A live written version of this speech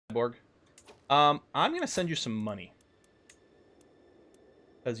Borg. I'm gonna send you some money.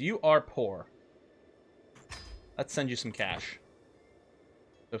 Because you are poor. Let's send you some cash.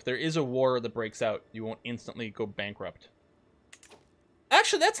 So if there is a war that breaks out, you won't instantly go bankrupt.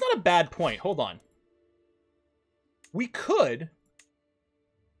 Actually, that's not a bad point. Hold on. We could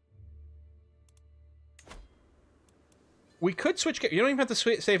switch... You don't even have to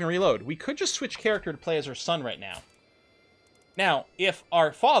save and reload. We could just switch character to play as our son right now. Now, if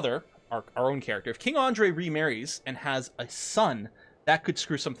our father, our own character, if King Andre remarries and has a son, that could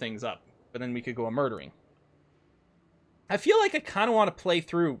screw some things up. But then we could go a murdering. I feel like I kind of want to play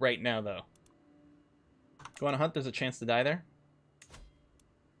through right now, though. Go on a hunt, there's a chance to die there.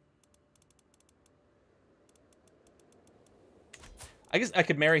 I guess I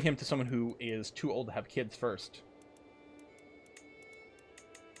could marry him to someone who is too old to have kids first.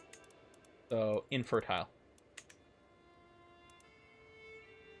 So, infertile.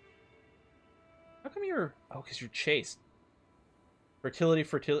 How come you're... Oh, because you're chaste. Fertility.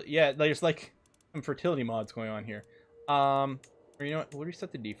 Yeah, there's like some fertility mods going on here. Or you know what? We'll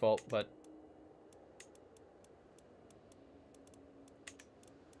reset the default, but...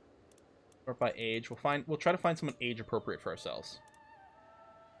 Sort by age. We'll try to find someone age appropriate for ourselves.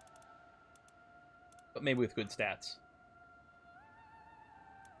 But maybe with good stats.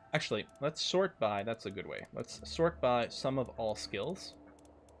 Actually, let's sort by... That's a good way. Let's sort by sum of all skills.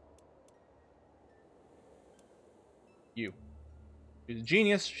 You. She's a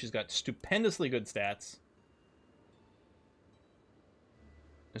genius. She's got stupendously good stats.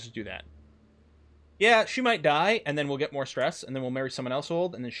 Let's just do that. Yeah, she might die, and then we'll get more stress, and then we'll marry someone else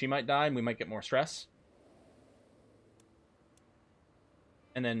old, and then she might die, and we might get more stress.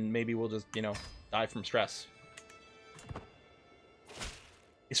 And then maybe we'll just, you know, die from stress.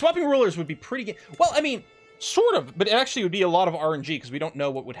 Swapping rulers would be pretty... Well, I mean, sort of, but it actually would be a lot of RNG, because we don't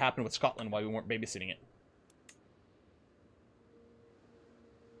know what would happen with Scotland while we weren't babysitting it.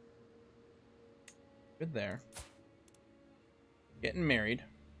 Good there. Getting married.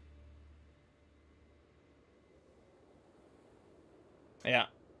 Yeah.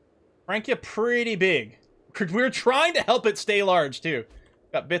 Francia pretty big. We're trying to help it stay large, too.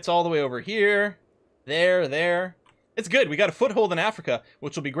 Got bits all the way over here. There. It's good. We got a foothold in Africa,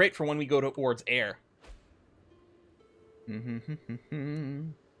 which will be great for when we go towards air.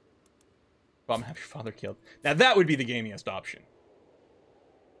 Mom, have your father killed. Now, that would be the gamiest option.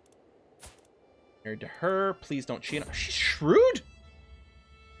 Married to her. Please don't cheat. She's shrewd?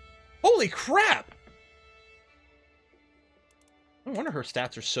 Holy crap! No wonder her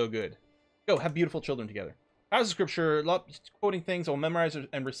stats are so good. Go, have beautiful children together. How's the scripture? Quoting things. I'll memorize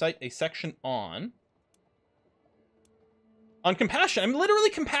and recite a section on compassion. I'm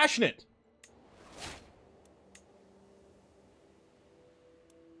literally compassionate.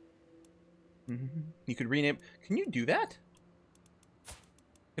 You could rename... Can you do that?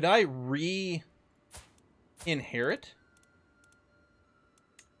 Could I re-inherit?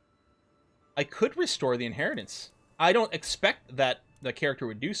 I could restore the inheritance. I don't expect that the character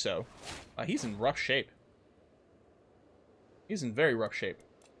would do so. He's in rough shape. He's in very rough shape.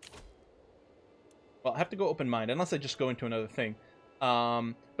 Well, I have to go open-minded, unless I just go into another thing.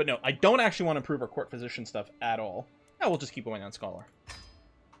 But no, I don't actually want to improve our court physician stuff at all. No, we'll just keep going on Scholar.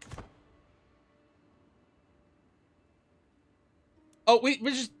 Oh, we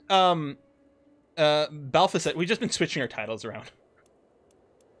just, Balfa said, we've just been switching our titles around.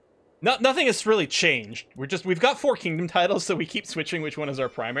 Nothing has really changed. We've got 4 kingdom titles, so we keep switching which one is our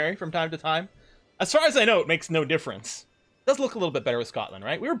primary from time to time. As far as I know, it makes no difference. It does look a little bit better with Scotland,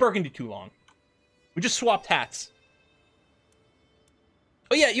 right? We were Burgundy too long. We just swapped hats.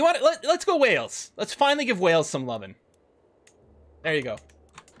 Oh yeah, you want it? Let's go Wales. Let's finally give Wales some lovin'. There you go.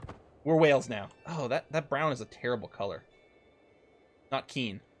 We're Wales now. Oh, that brown is a terrible color. Not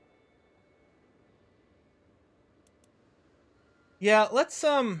keen. Yeah, let's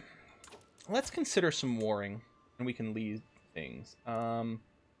consider some warring, and we can lead things.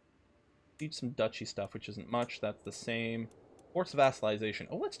 Need some duchy stuff, which isn't much. That's the same. Force vassalization.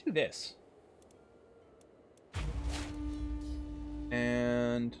 Oh, let's do this.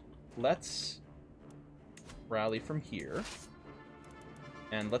 And let's rally from here.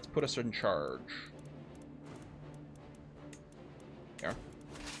 And let's put us in charge. There.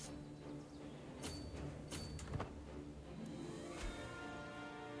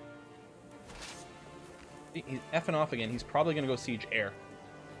 He's effing off again. He's probably going to go siege air.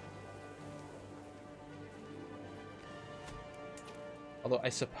 Although I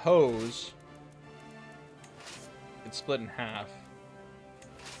suppose it's split in half.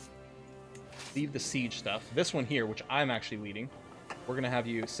 Leave the siege stuff. This one here, which I'm actually leading. We're going to have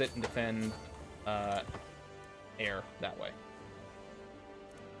you sit and defend air that way.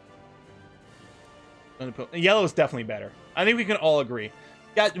 Yellow is definitely better. I think we can all agree.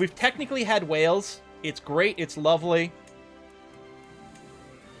 Yeah, we've technically had Wales. It's great. It's lovely.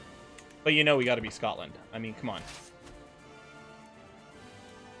 But you know we got to be Scotland. I mean, come on.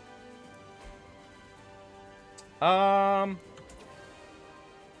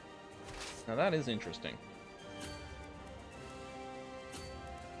 Now that is interesting.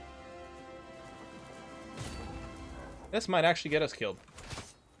 This might actually get us killed.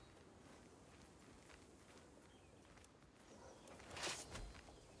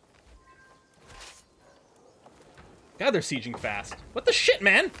 God, they're sieging fast. What the shit,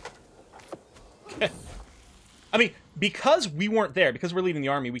 man? I mean, because we weren't there, because we're leading the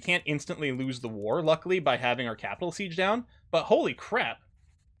army, we can't instantly lose the war, luckily, by having our capital siege down. But holy crap.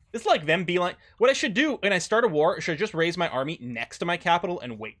 It's like them being like, what I should do when I start a war, should I just raise my army next to my capital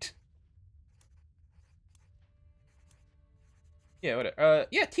and wait? Yeah, whatever.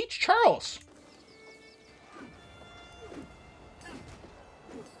 Yeah, teach Charles.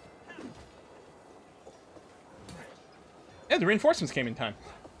 Yeah, the reinforcements came in time.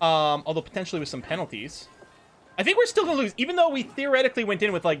 Although potentially with some penalties. I think we're still going to lose, even though we theoretically went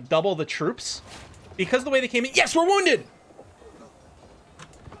in with, like, double the troops. Because of the way they came in. Yes, we're wounded!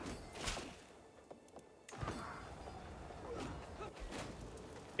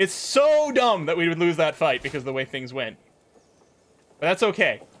 It's so dumb that we would lose that fight because of the way things went. But that's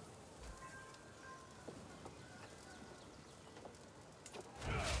okay.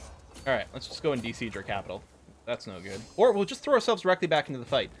 Alright, let's just go and de-siege our capital. That's no good. Or we'll just throw ourselves directly back into the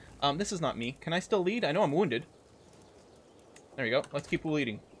fight. This is not me. Can I still lead? I know I'm wounded. There we go. Let's keep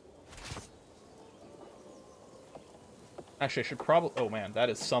leading. Actually, I should probably... Oh, man. That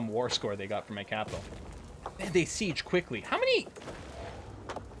is some war score they got from my capital. Man, they siege quickly. How many...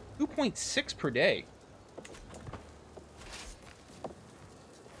 2.6 per day.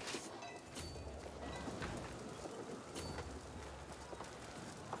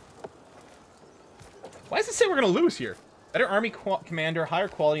 Why does it say we're going to lose here? Better army commander, higher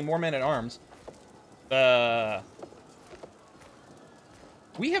quality, more men at arms.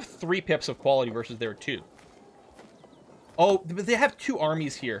 We have 3 pips of quality versus their 2. Oh, but they have 2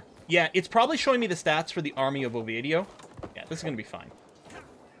 armies here. Yeah, it's probably showing me the stats for the army of Ovidio. Yeah, this is going to be fine.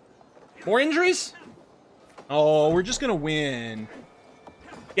 More injuries? Oh, we're just going to win.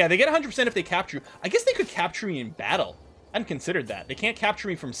 Yeah, they get 100% if they capture you. I guess they could capture me in battle. I hadn't considered that. They can't capture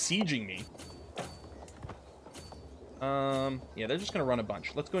me from sieging me. Yeah, they're just going to run a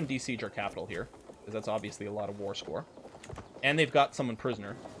bunch. Let's go and de-siege our capital here, because that's obviously a lot of war score. And they've got someone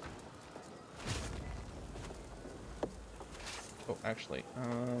prisoner. Oh, actually,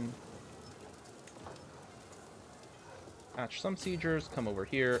 catch some siegers, come over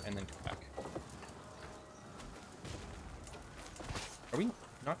here, and then come back. Are we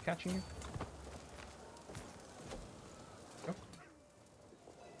not catching you? Oh.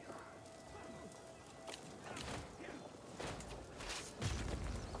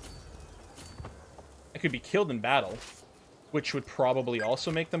 I could be killed in battle, which would probably also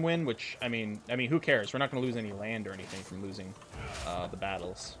make them win, which, I mean, who cares? We're not going to lose any land or anything from losing the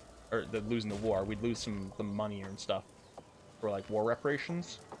battles, or losing the war. We'd lose the money and stuff for, like, war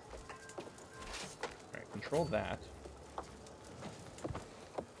reparations. Alright, control that.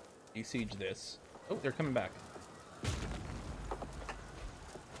 Besiege this. Oh, they're coming back.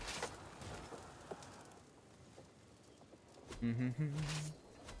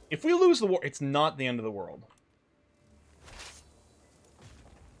 If we lose the war, it's not the end of the world.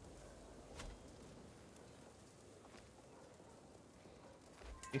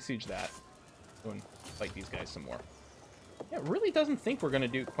 Besiege that. Go and fight these guys some more. Yeah, it really doesn't think we're going to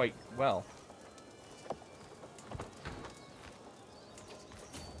do quite well.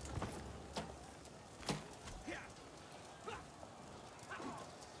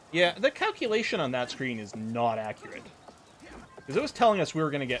 Yeah, the calculation on that screen is not accurate. Because it was telling us we were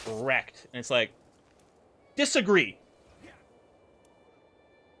going to get wrecked. And it's like, disagree.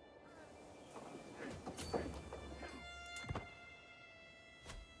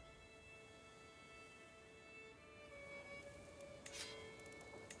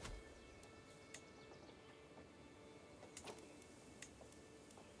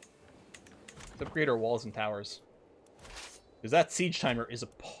 Let's upgrade our walls and towers. Because that siege timer is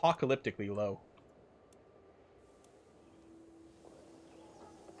apocalyptically low.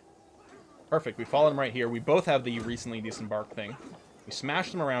 Perfect, we follow them right here. We both have the recently disembarked thing. We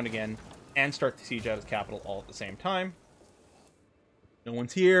smash them around again and start to siege out his capital all at the same time. No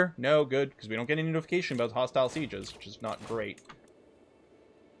one's here. No, good, because we don't get any notification about hostile sieges, which is not great.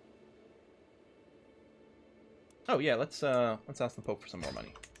 Oh yeah, let's ask the Pope for some more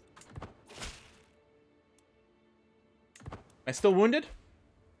money. Am I still wounded?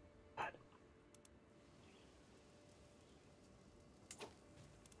 God.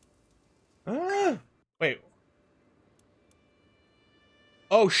 Ah! Wait.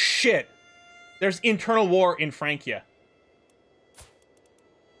 Oh shit! There's internal war in Francia.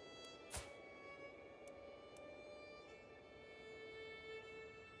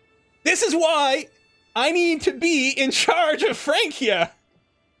 This is why I need to be in charge of Francia.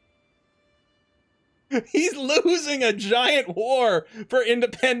 He's losing a giant war for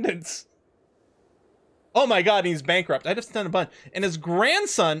independence. Oh my god, he's bankrupt. I just done a bunch. And his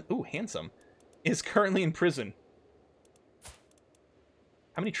grandson, ooh, handsome, is currently in prison.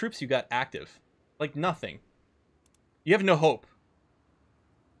 How many troops you got active? Like nothing. You have no hope.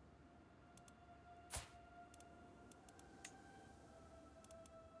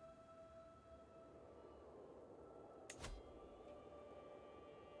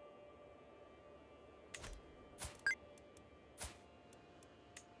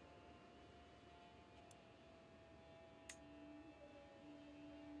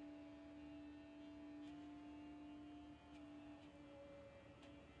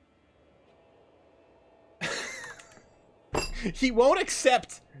 He won't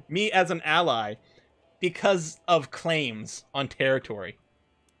accept me as an ally because of claims on territory.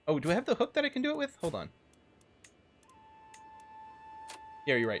 Oh, do I have the hook that I can do it with? Hold on.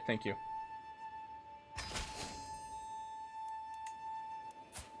 Yeah, you're right. Thank you.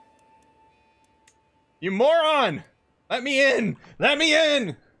 You moron! Let me in! Let me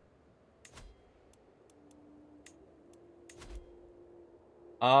in!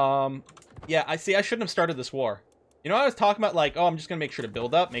 Yeah, I see. I shouldn't have started this war. You know, I was talking about, like, oh, I'm just going to make sure to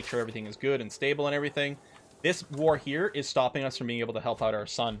build up, make sure everything is good and stable and everything. This war here is stopping us from being able to help out our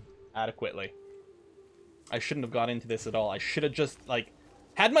son adequately. I shouldn't have got into this at all. I should have just, like,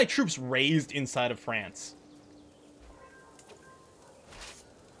 had my troops raised inside of France.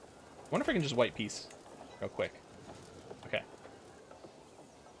 I wonder if I can just white peace real quick. Okay.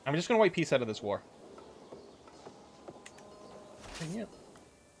 I'm just going to white peace out of this war. Yep.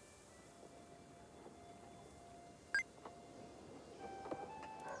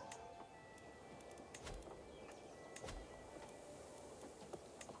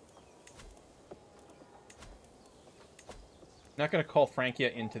 Not going to call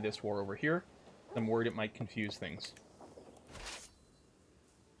Francia into this war over here. I'm worried it might confuse things.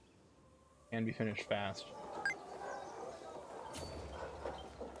 And be finished fast. I'm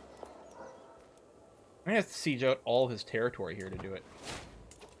going to have to siege out all of his territory here to do it.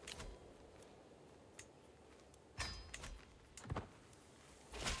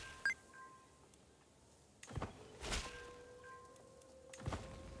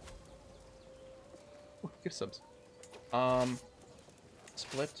 Ooh, gift subs.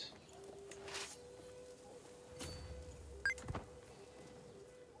 Split.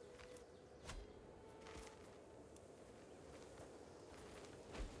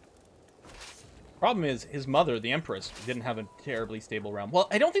 Problem is, his mother, the Empress, didn't have a terribly stable realm. Well,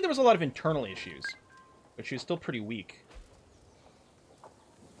 I don't think there was a lot of internal issues, but she was still pretty weak.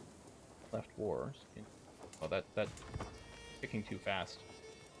 Left wars. Oh, that picking too fast.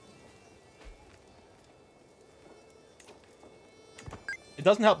 It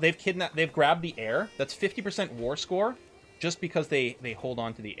doesn't help. They've grabbed the air. That's 50% war score, just because they hold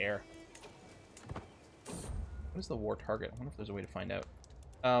on to the air. What is the war target? I wonder if there's a way to find out.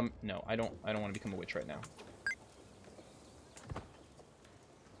 No, I don't want to become a witch right now.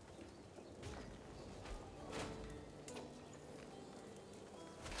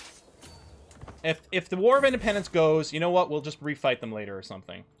 If the War of Independence goes, you know what? We'll just refight them later or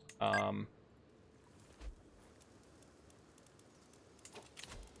something.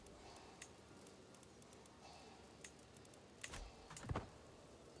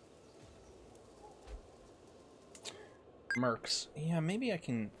 Mercs. Yeah, maybe I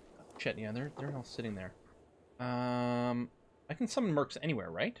can... Shit, yeah, they're all sitting there. I can summon mercs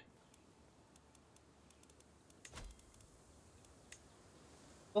anywhere, right?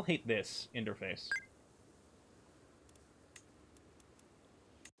 They'll hate this interface.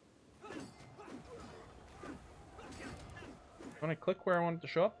 When I click where I want it to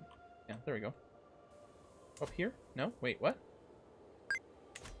show up? Yeah, there we go. Up here? No? Wait, what?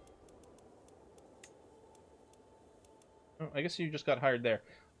 Oh, I guess you just got hired there.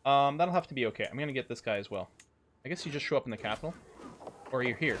 That'll have to be okay. I'm gonna get this guy as well. I guess you just show up in the capital. Or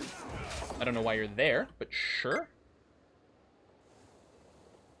you're here. I don't know why you're there, but sure.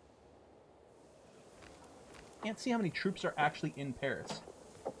 Can't see how many troops are actually in Paris.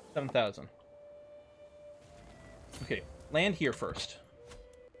 7,000. Okay, land here first.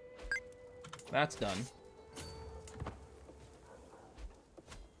 That's done.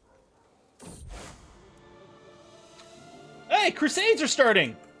 Hey, Crusades are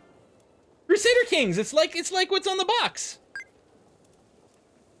starting! Crusader Kings! It's like what's on the box!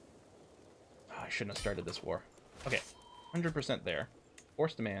 Oh, I shouldn't have started this war. Okay, 100% there.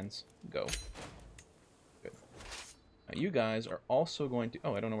 Force demands, go. Good. Now you guys are also going to...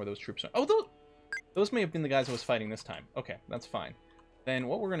 Oh, I don't know where those troops are. Oh, those may have been the guys I was fighting this time. Okay, that's fine. Then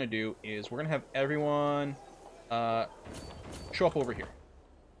what we're going to do is we're going to have everyone show up over here.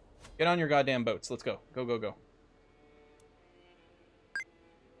 Get on your goddamn boats. Let's go. Go, go, go.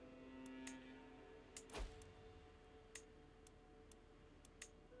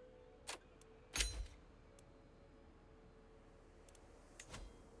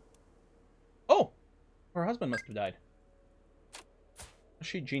 Oh! Her husband must have died.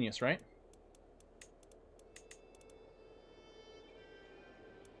 She's genius, right?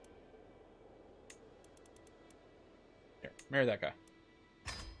 Here, marry that guy.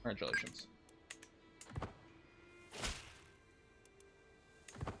 Congratulations.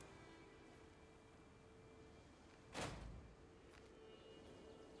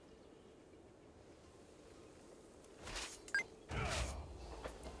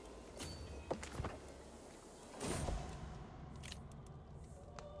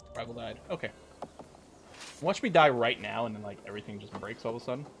 Rival died. Okay. Watch me die right now, and then, like, everything just breaks all of a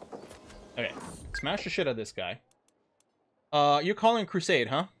sudden. Okay. Smash the shit out of this guy. You're calling Crusade,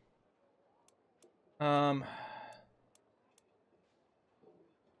 huh? I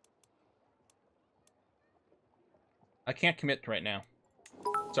can't commit right now.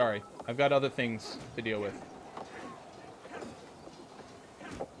 Sorry. I've got other things to deal with.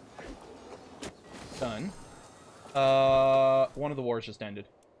 Done. One of the wars just ended.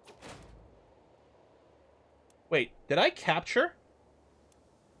 Wait, did I capture?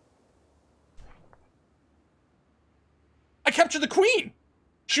 I captured the queen!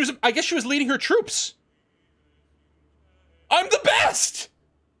 She was, I guess she was leading her troops. I'm the best!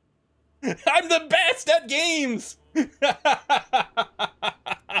 I'm the best at games! Yeah,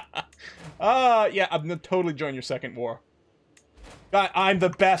 I'm gonna totally join your second war. God, I'm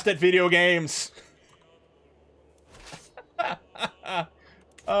the best at video games!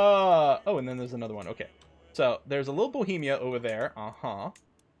 Oh, and then there's another one. Okay. So, there's a little Bohemia over there. Uh-huh.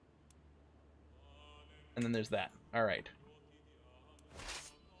 And then there's that. Alright.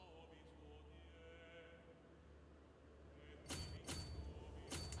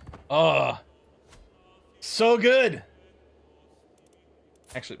 Oh, so good!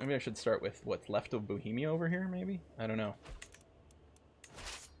 Actually, maybe I should start with what's left of Bohemia over here, maybe? I don't know.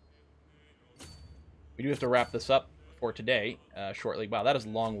 We do have to wrap this up for today, shortly. Wow, that is a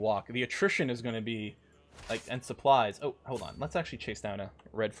long walk. The attrition is going to be, like, and supplies. Oh, hold on. Let's actually chase down a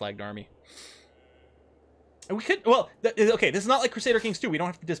red-flagged army. And we could, well, okay, this is not like Crusader Kings 2. We don't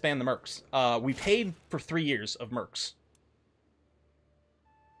have to disband the mercs. We paid for 3 years of mercs.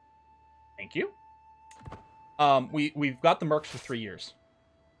 Thank you. We've got the mercs for 3 years.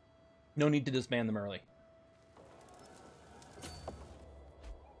 No need to disband them early.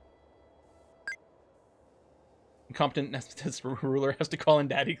 Incompetent Nessus ruler has to call in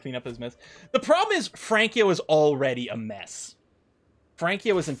daddy to clean up his mess. The problem is Francia is already a mess.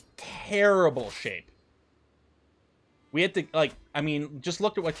 Francia was in terrible shape. We had to, like, I mean, just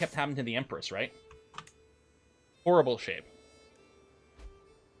look at what kept happening to the Empress, right? Horrible shape.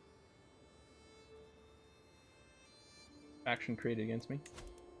 Faction created against me.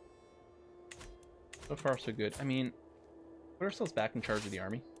 So far, so good. I mean, put ourselves back in charge of the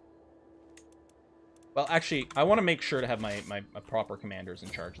army. Well, actually, I want to make sure to have my proper commanders in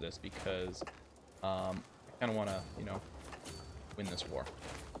charge of this because I kind of want to, you know, win this war.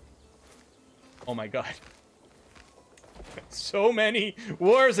 Oh my god. So many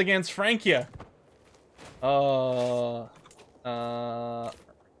wars against Francia. Oh, my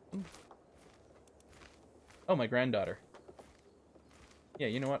granddaughter. Yeah,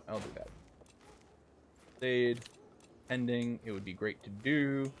 you know what? I'll do that. Crusade. Pending. It would be great to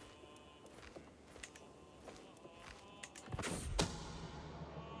do.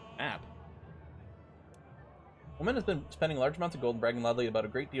 Map. Woman has been spending large amounts of gold and bragging loudly about a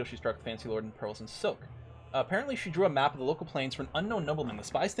great deal she struck with fancy lord in pearls and silk. Apparently she drew a map of the local plains for an unknown nobleman. The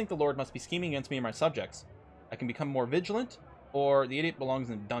spies think the lord must be scheming against me and my subjects. I can become more vigilant, or the idiot belongs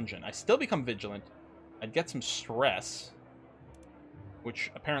in a dungeon. I still become vigilant. I'd get some stress,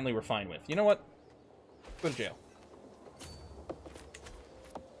 which apparently we're fine with. You know what? Go to jail.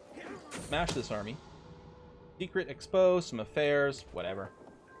 Smash this army. Secret, expose, some affairs, whatever.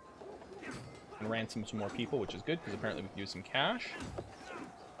 And ransom some more people, which is good, because apparently we can use some cash.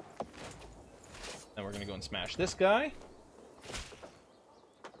 Then we're going to go and smash this guy.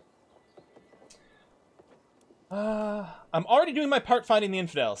 I'm already doing my part fighting the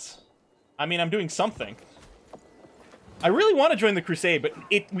infidels. I mean, I'm doing something. I really want to join the crusade, but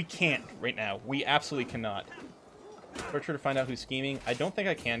we can't right now. We absolutely cannot. Torture to find out who's scheming. I don't think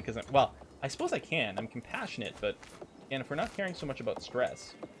I can, because well, I suppose I can. I'm compassionate, but again, if we're not caring so much about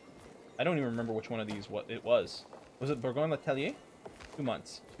stress, I don't even remember which one of these it was. Was it Bourgogne-l'Atelier? 2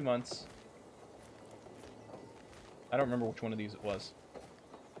 months. 2 months. I don't remember which one of these it was.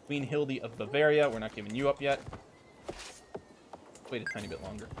 Queen Hilde of Bavaria. We're not giving you up yet. Wait a tiny bit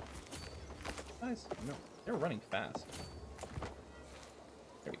longer. Guys, no, they're running fast.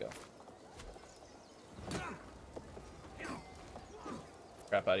 There we go.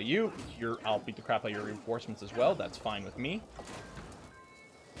 Crap out of you. I'll beat the crap out of your reinforcements as well. That's fine with me.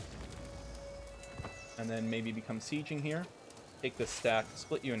 And then maybe become sieging here. Take this stack,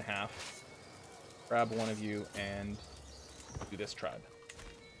 split you in half. Grab one of you and do this tribe.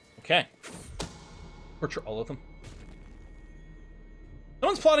 Okay. Torture all of them.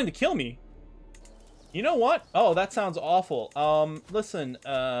 Someone's plotting to kill me. You know what? Oh, that sounds awful. Listen,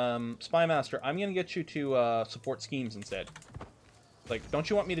 Spy Master, I'm gonna get you to support schemes instead. Like, don't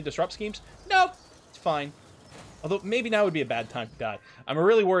you want me to disrupt schemes? No, it's fine. Although maybe now would be a bad time to die. I'm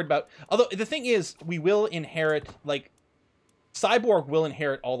really worried about. Although the thing is, we will inherit, like, Cyborg will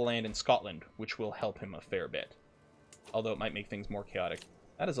inherit all the land in Scotland, which will help him a fair bit. Although it might make things more chaotic.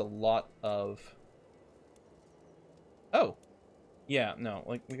 That is a lot of. Oh. Yeah, no,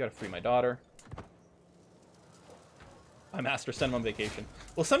 like, we gotta free my daughter. Spy Master, send him on vacation.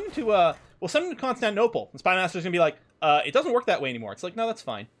 We'll send him to Constantinople. And Spy Master's gonna be like, it doesn't work that way anymore. It's like, no, that's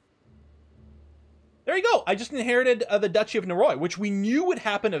fine. There you go. I just inherited the Duchy of Norroy, which we knew would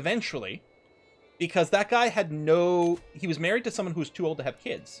happen eventually, because that guy had no. He was married to someone who was too old to have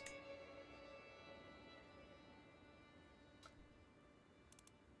kids.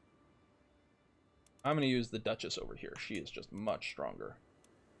 I'm going to use the Duchess over here. She is just much stronger.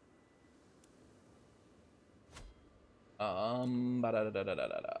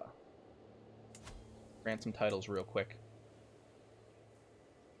 Grant some titles real quick.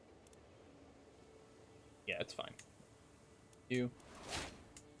 Yeah, it's fine. You.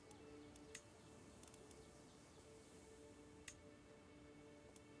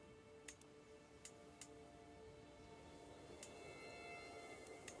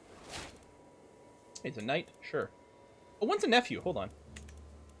 He's a knight? Sure. Oh, one's a nephew. Hold on.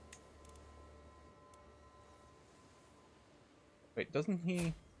 Wait, doesn't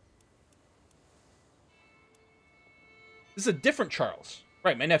he... This is a different Charles.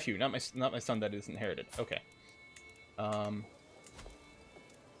 Right, my nephew, not my son that is inherited. Okay. Okay.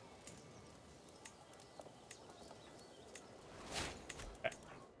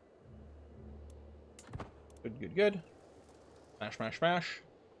 Good, good, good. Smash, smash, smash.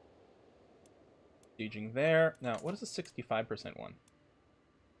 Sieging there. Now, what is the 65% one?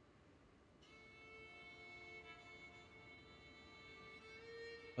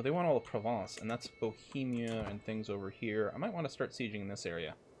 Oh, they want all of Provence, and that's Bohemia and things over here. I might want to start sieging in this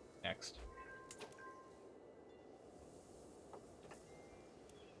area next.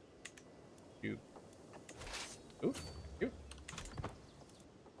 Shoot. Ooh, shoot.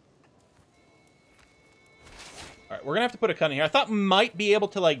 Alright, we're gonna have to put a cut in here. I thought we might be able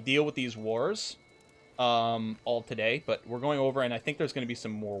to, like, deal with these wars all today, but we're going over, and I think there's going to be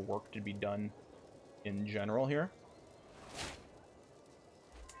some more work to be done in general here.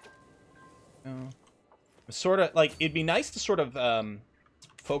 Sort of, like, it'd be nice to sort of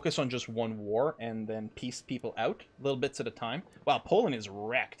focus on just one war and then piece people out little bits at a time. Wow, Poland is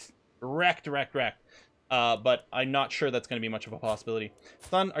wrecked. Wrecked. But I'm not sure that's going to be much of a possibility.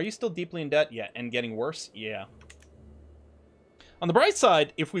 Son, are you still deeply in debt? Yeah, and getting worse? Yeah. On the bright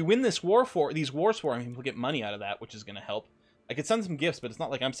side, if we win these wars for, I mean, we'll get money out of that, which is going to help. I could send some gifts, but it's not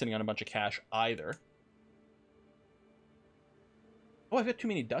like I'm sitting on a bunch of cash either. Oh, I've got too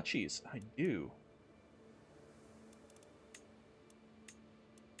many duchies. I do.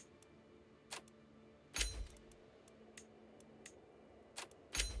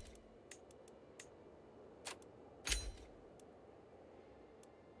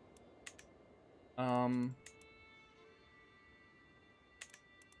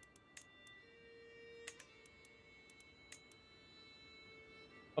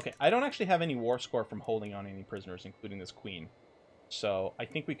 Okay, I don't actually have any war score from holding on any prisoners, including this queen. So I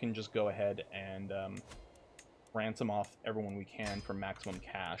think we can just go ahead and ransom off everyone we can for maximum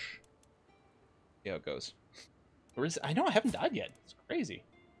cash. See how it goes. I know I haven't died yet. It's crazy.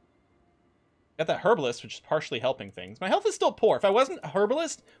 Got that herbalist, which is partially helping things. My health is still poor. If I wasn't a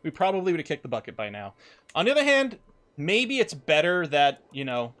herbalist, we probably would have kicked the bucket by now. On the other hand, maybe it's better that, you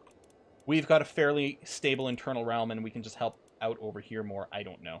know, we've got a fairly stable internal realm and we can just help out over here more. I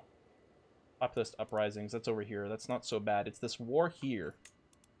don't know. Populist uprisings, that's over here. That's not so bad. It's this war here.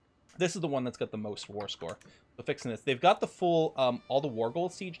 This is the one that's got the most war score. So fixing this. They've got the full, all the war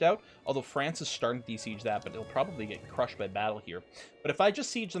goals sieged out, although France is starting to de-siege that, but it'll probably get crushed by battle here. But if I just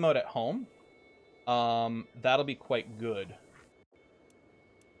siege them out at home, that'll be quite good.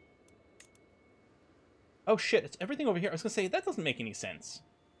 Oh shit, it's everything over here. I was gonna say, that doesn't make any sense.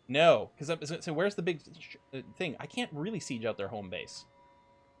 No, because I was gonna say, where's the big thing? I can't really siege out their home base.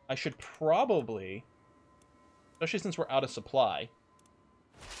 I should probably, especially since we're out of supply,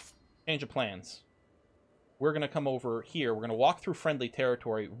 change of plans. We're gonna come over here, we're gonna walk through friendly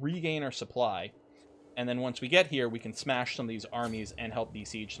territory, regain our supply, and then once we get here, we can smash some of these armies and help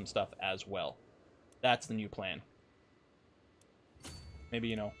besiege some stuff as well. That's the new plan. Maybe,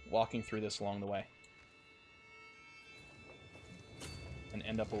 you know, walking through this along the way. And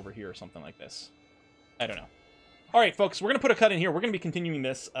end up over here or something like this. I don't know. All right, folks, we're going to put a cut in here. We're going to be continuing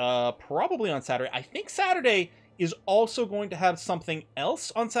this probably on Saturday. I think Saturday is also going to have something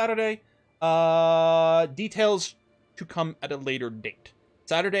else on Saturday. Details to come at a later date.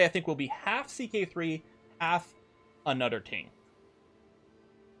 Saturday, I think, will be half CK3, half another thing.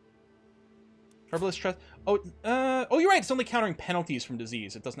 Herbalist trust. Oh, you're right. It's only countering penalties from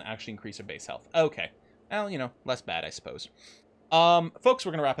disease. It doesn't actually increase their base health. Okay. Well, you know, less bad, I suppose. Folks,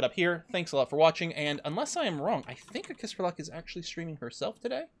 we're going to wrap it up here. Thanks a lot for watching, and unless I am wrong, I think A Kiss for Luck is actually streaming herself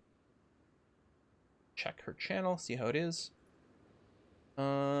today. Check her channel, see how it is.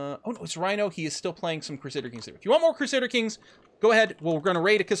 Oh no, it's Rhino. He is still playing some Crusader Kings. If you want more Crusader Kings, go ahead. We're going to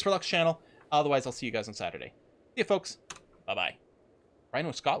raid A Kiss for Luck's channel. Otherwise, I'll see you guys on Saturday. See you, folks. Bye-bye.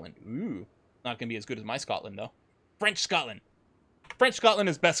 Rhino Scotland. Ooh. Not going to be as good as my Scotland, though. French Scotland. French Scotland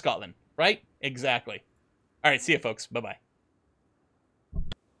is best Scotland, right? Exactly. All right, see you, folks. Bye-bye.